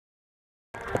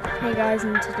Hey guys,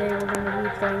 and today we're going to be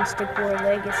playing Stickwar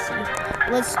Legacy.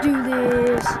 Let's do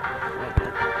this!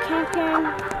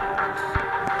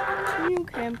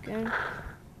 Campkin.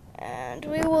 And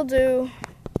we will do...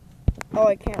 Oh,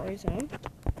 I can't resume.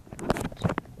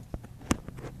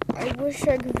 I wish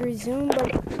I could resume,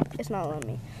 but it's not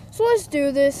letting me. So let's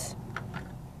do this.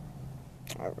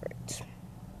 Alright.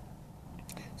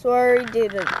 So I already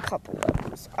did a couple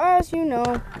levels, as you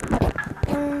know.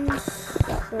 And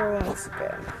so once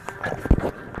again.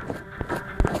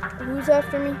 Who's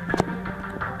after me?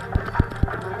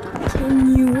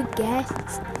 Can you guess?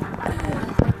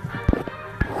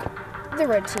 The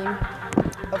red team,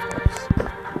 of course.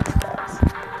 Guys.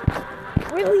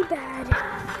 Really bad.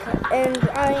 And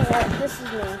this is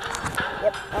me.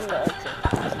 Yep, I'm the red team.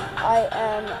 I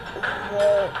am the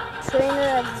trainer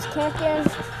of this champion.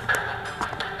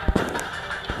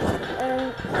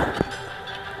 And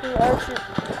the archer.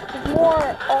 There's more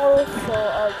also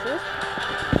archers.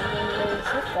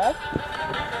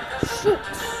 Shoot!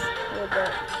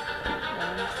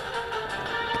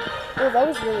 Oh, that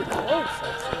was really close,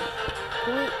 actually.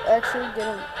 Can we actually get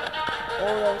him?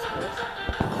 Oh, that was close.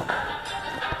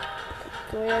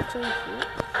 Can we actually shoot?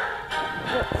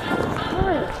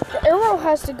 The arrow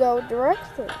has to go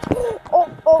directly.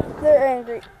 Oh, they're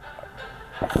angry.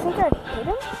 I think I hit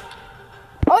him?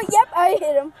 Oh, yep, I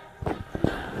hit him.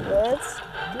 Let's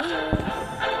do this.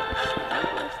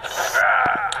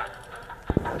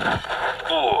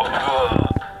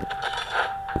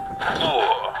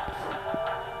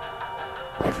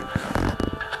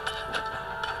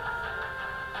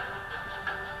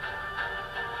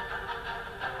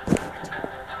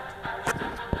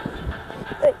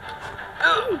 Hey,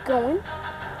 where are you going?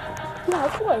 Yeah,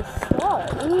 that's what I thought.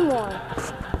 Anymore.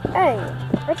 Hey,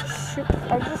 I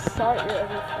just shot your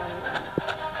everything.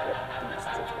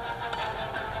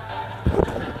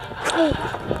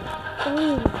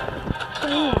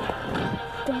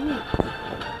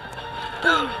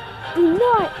 Do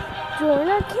not join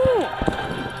our camp.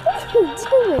 What are you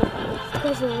doing? You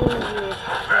guys are really weird.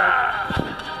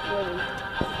 Really.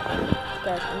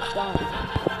 Guys, I'm dying.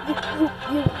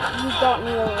 You got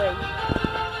me already.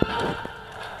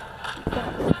 You got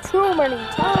me too many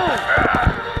times.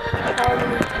 How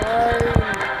many times?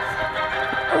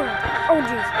 Oh,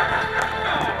 jeez.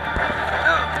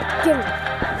 Get him.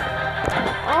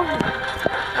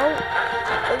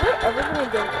 Are they ever gonna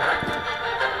get it?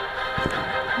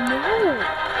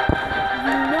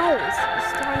 No,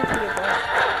 it's time to get back.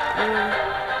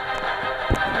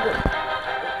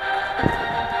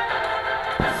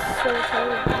 So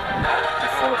tired.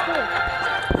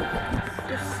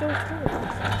 It's so tired.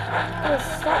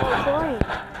 Stop crying.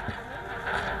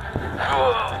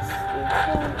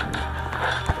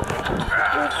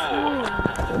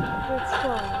 We're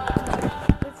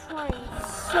trying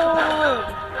so hard.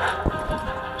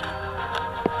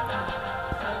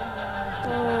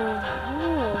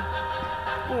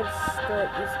 I'm gonna start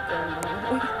this game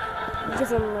now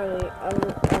because I'm really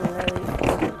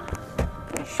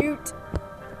shoot.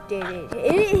 Did it?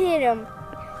 It hit him.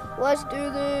 Let's do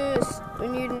this. We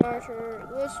need an archer.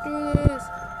 Let's do this,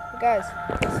 guys.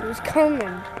 Guess who's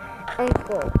coming?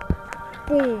 Uncle.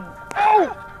 Boom. Oh!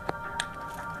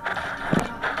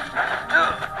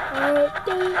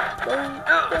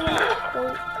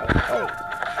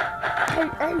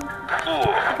 Okay.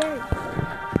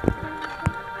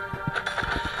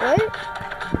 What?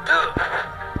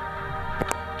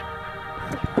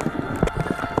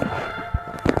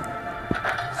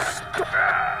 Stop.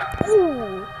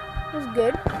 Ooh, that was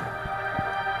good.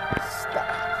 Stop.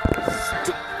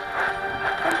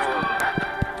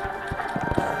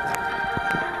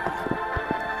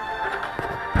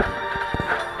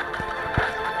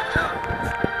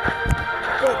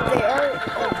 They are.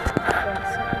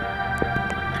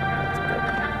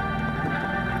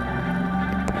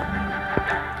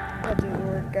 I'll do the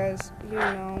word, guys. You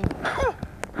know.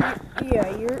 Yeah,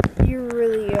 you're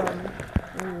really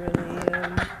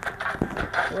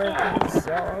working,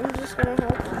 so I'm just gonna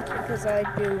help you because I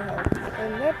do help you,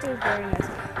 and that is very nice.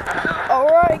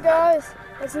 Alright guys,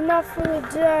 that's enough for the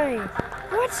day.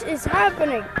 What is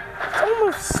happening? It's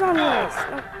almost sunrise.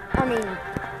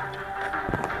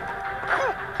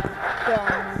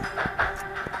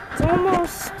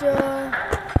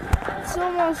 It's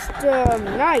almost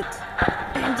night,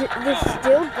 and they're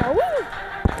still going?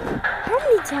 How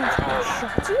many times have I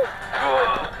shot you?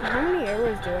 How many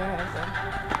arrows do I have then?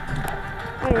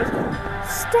 Anyways,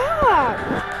 stop!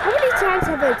 How many times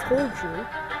have I told you?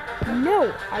 No,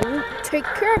 I will take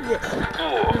care of this.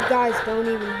 You guys don't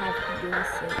even have to do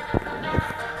this thing.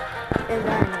 And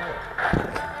I know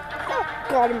it.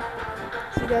 Got him.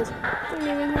 See guys don't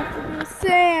even have to do a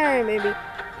thing. Alright, maybe. You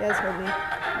guys heard me.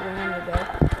 I'm going to bed.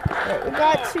 Alright, we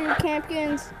got 2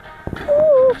 campkins.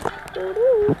 Woo!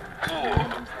 Doo-doo.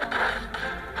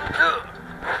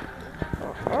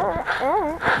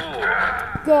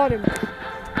 Got him.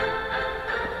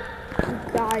 You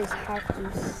guys have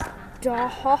to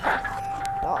stop.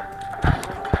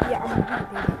 Yeah, I'm gonna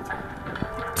be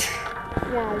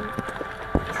wow.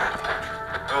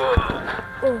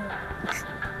 Oh.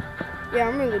 Yeah,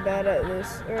 I'm really bad at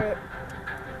this. Alright.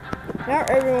 Now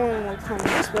everyone will come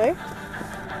this way. Is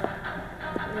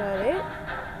that it?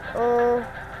 Or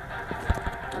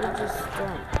we'll just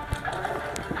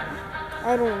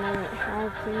I don't know what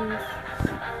happens.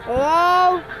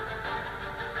 Hello?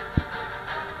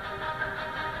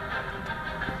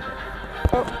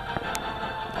 Oh.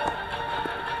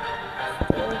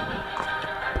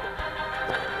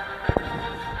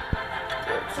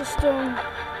 Just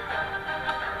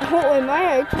oh, am I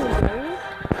actually doing it?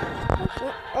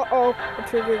 Uh-oh, I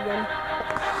triggered them.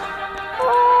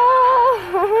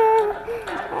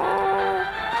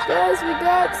 Guys, we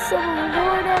got some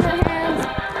reward on our hands.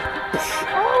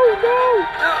 Oh no!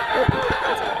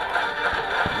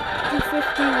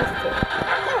 250 with it.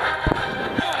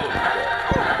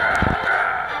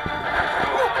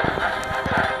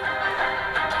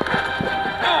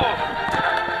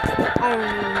 I don't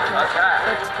even care.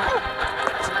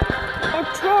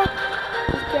 Attack!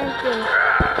 Champion.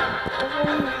 I've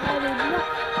only had enough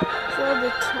for the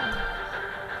time.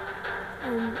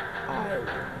 And I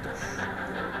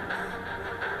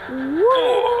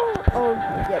whoa! Oh,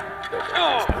 yep.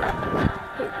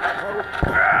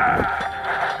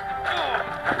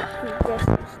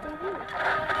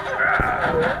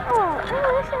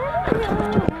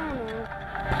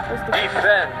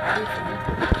 Defend.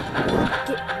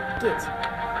 Get.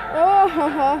 Oh, ha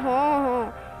ha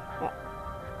ha.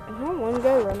 Is that one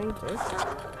guy running too?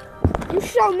 You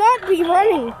shall not be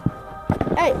running.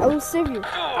 Hey, I will save you.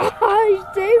 I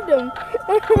saved him.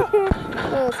 Oh,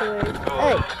 that's hilarious.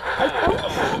 Hey, I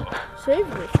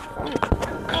saved you. Fine.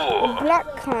 A black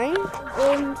kind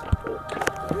and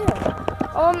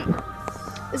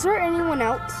yeah. Is there anyone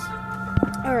else?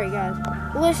 Alright guys,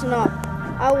 listen up.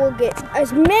 I will get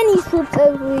as many troops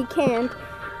as we can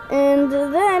and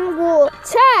then we'll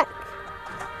attack.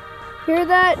 Hear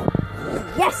that?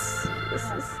 Yes!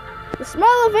 This is the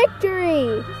smell of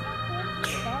victory!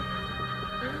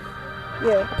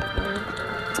 Yeah.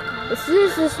 This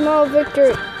is the smell of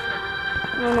victory.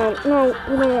 No,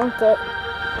 we don't want that.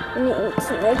 We need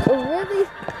to make a really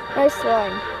nice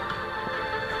line.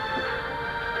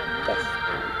 Yes.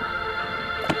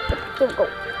 There we go.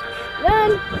 Then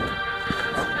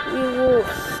we will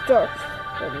start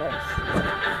the next.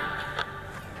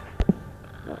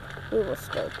 No, we will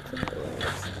start the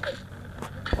next.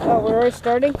 Oh, we're already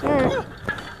starting? Alright.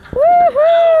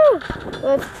 Woohoo!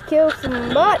 Let's kill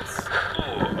some butts. Is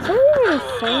that even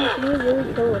fun? Can you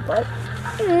really kill a butt?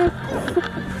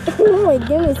 Oh my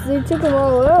goodness, they took them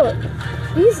all out.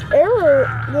 These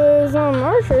archers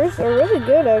are really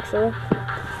good actually.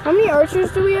 How many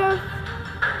archers do we have?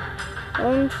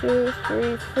 1, 2,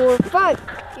 3, 4, 5.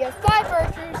 You have 5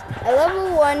 archers at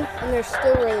level 1 and they're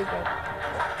still really good.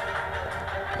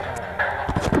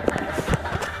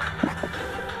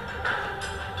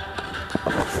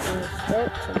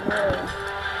 Start tomorrow.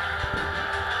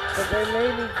 But they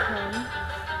maybe come.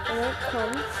 They won't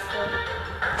come, so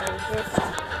I'll just...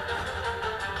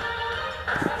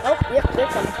 Oh, yep, they're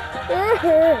coming.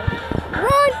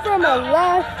 Run from a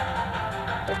left!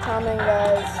 They're coming,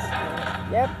 guys.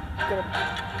 Yep, get them.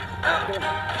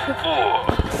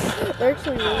 They're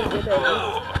actually really good at this.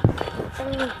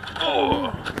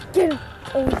 Get him!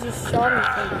 Oh, we just shot him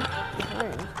from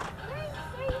behind.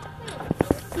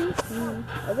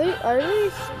 Are they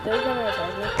still gonna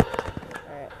attack me?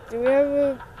 Alright. Do we have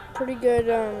a pretty good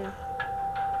line?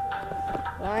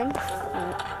 Right.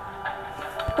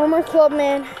 One more club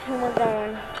man and we're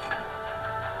going.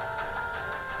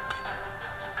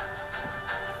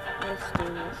 Let's do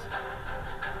this.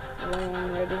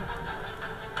 I'm ready.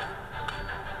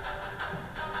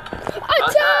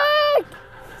 Attack!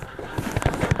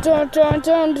 Dun dun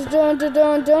dun dun dun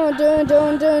dun dun dun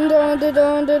dun dun dun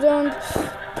dun dun dun.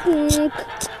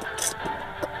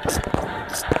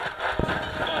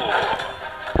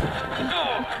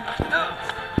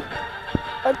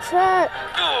 Attack!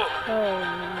 Oh no.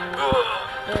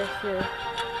 They're here.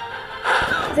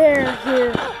 They're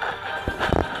here.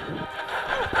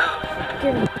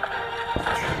 Get him.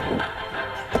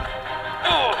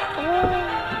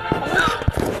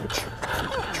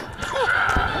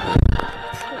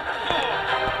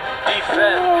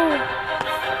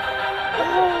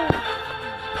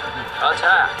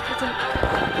 Attack.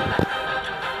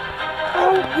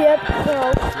 Oh, yep,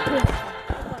 no.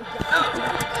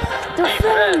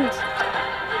 Defend!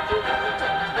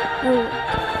 Oh.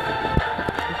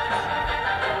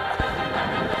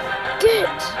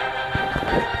 Get!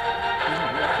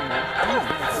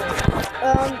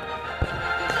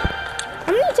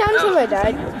 How many times have I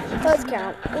died? Let's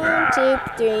count. 1, 2,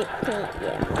 3, 4,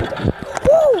 yeah.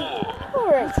 Woo!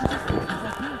 Alright.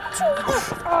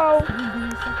 Oh.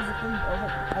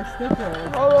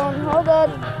 Hold on.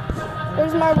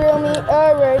 Where's my real me?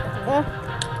 Alright.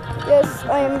 Yes,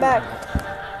 I am back.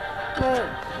 My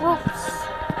whoops.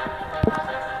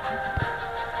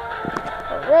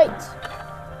 Alright.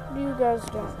 What do you guys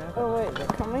do? Oh wait, they're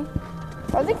coming.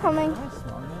 Are they coming?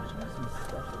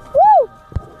 Woo!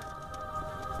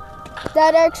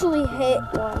 That actually hit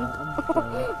one.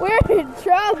 We're in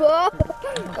trouble.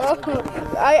 Oh,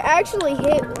 I actually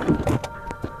hit one.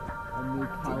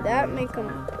 Did that make them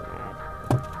mad?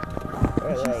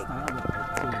 Or like...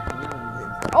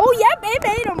 Oh, yep, it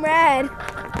made them mad.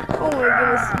 Oh my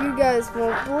goodness, you guys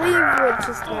won't believe what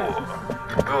just happened.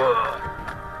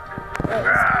 Alright,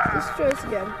 let's try this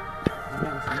again.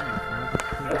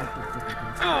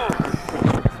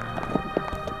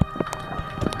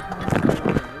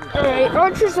 Alright,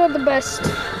 archers are the best.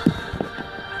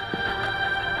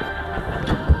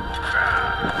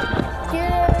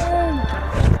 Get them!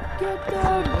 Get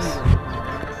them!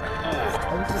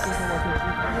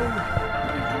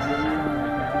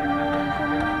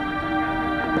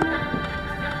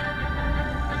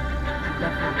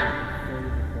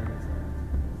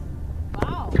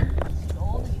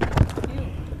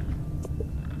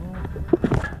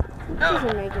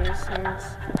 Doesn't make any sense.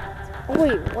 Oh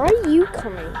wait, why are you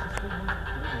coming?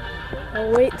 Oh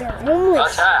wait, they're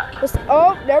homeless.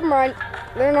 Oh, never mind.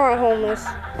 They're not homeless.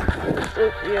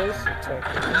 Oh, yes, it's okay.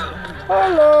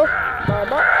 Hello. Bye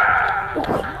bye.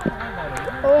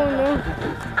 Oh no.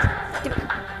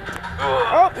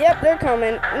 Oh, yep, they're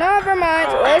coming. Never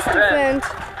mind. Let's defend.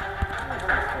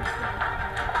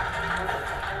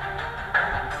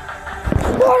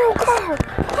 What a car!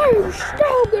 I'm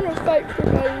still gonna fight for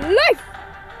my life!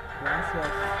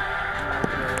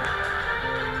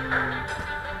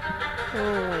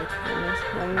 Oh my goodness,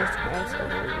 how many times have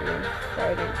we been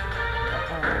fighting?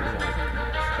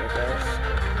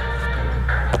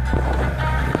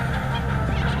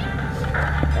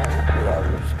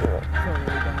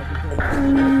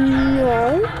 No.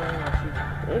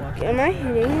 Am I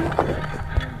hitting?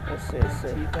 Let's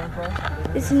see.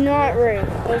 It's not right.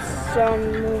 Let's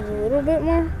move a little bit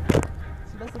more.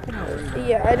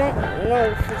 Yeah, I don't know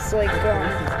if it's like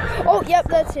oh, yep,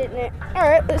 that's hitting it.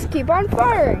 Alright, let's keep on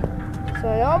firing. So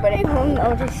nobody will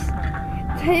notice.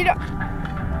 They don't.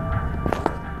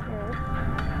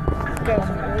 Guys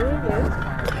are really good.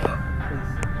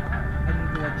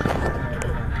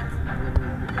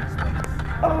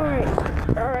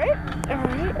 Alright.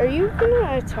 Are you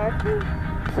gonna attack me?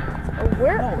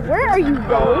 Where are you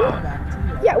going?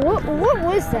 Yeah, what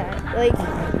was that? Like,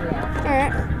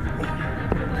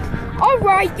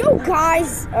 alright, you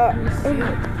guys.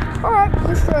 Alright,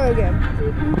 let's try again.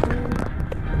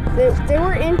 They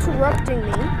were interrupting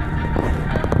me.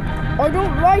 I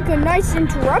don't like a nice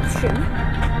interruption,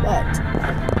 but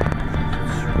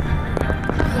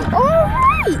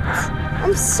alright!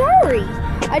 I'm sorry.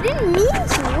 I didn't mean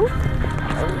to.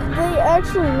 They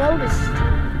actually noticed.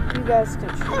 You guys can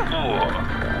try.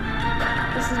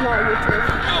 This is not your turf.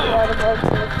 A lot of our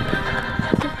turf.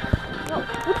 No,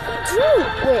 what did you do?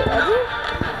 Wait,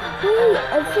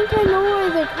 I think I know why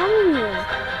they're coming here.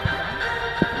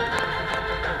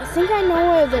 I think I know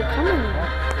why they're coming here.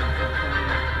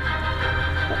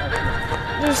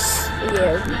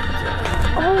 Yeah.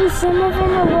 Oh, some of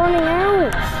them are running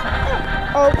out.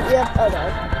 Oh, yep, I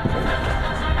died.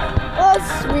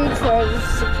 Let's retry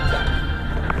this again.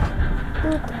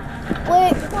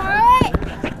 Wait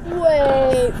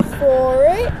for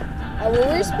it. I will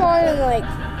respawn in like...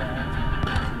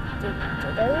 Did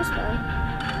I respawn?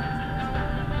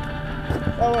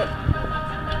 Oh wait.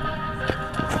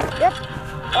 Yep,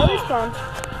 I'll respawn.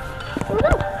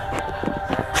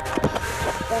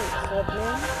 Oh no!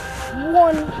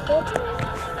 One clip.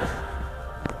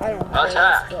 I don't know.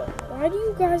 Attack! Why do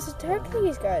you guys attack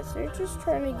these guys? They're just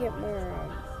trying to get more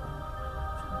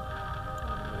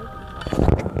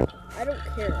I don't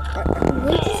care.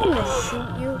 We're just gonna shoot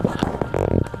you.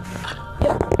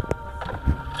 Yep.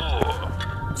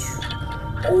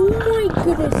 Oh my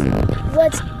goodness.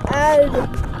 Let's add.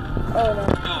 Oh no.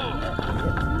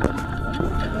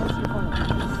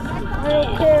 I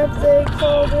don't care if they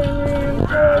called in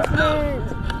reinforcements.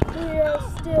 We are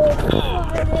still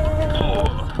fighting.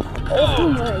 Oh Oh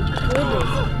my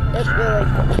goodness. That's really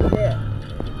good.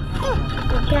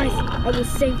 Oh, guys, I will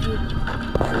save you.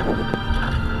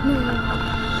 No.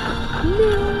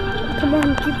 No. Come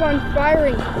on, keep on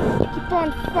firing. Keep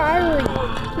on firing.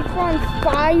 Keep on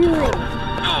firing.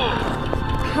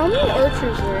 How many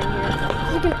archers are in here?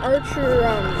 It's like an archer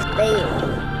bale.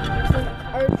 It's like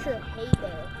archer hay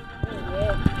bale. Oh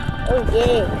yeah. Oh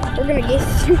yeah. We're gonna get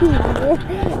some more.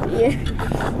 Yeah.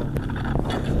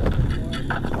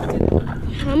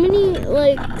 How many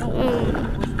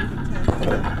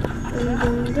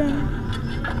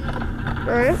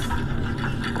Alright.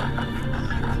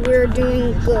 We're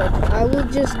doing good. I will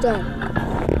just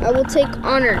I will take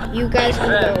honor. You guys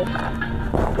can go.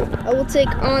 I will take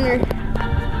honor.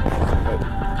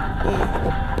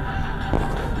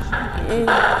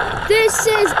 This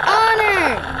is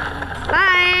honor.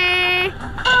 Bye.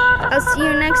 I'll see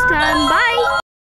you next time. Bye.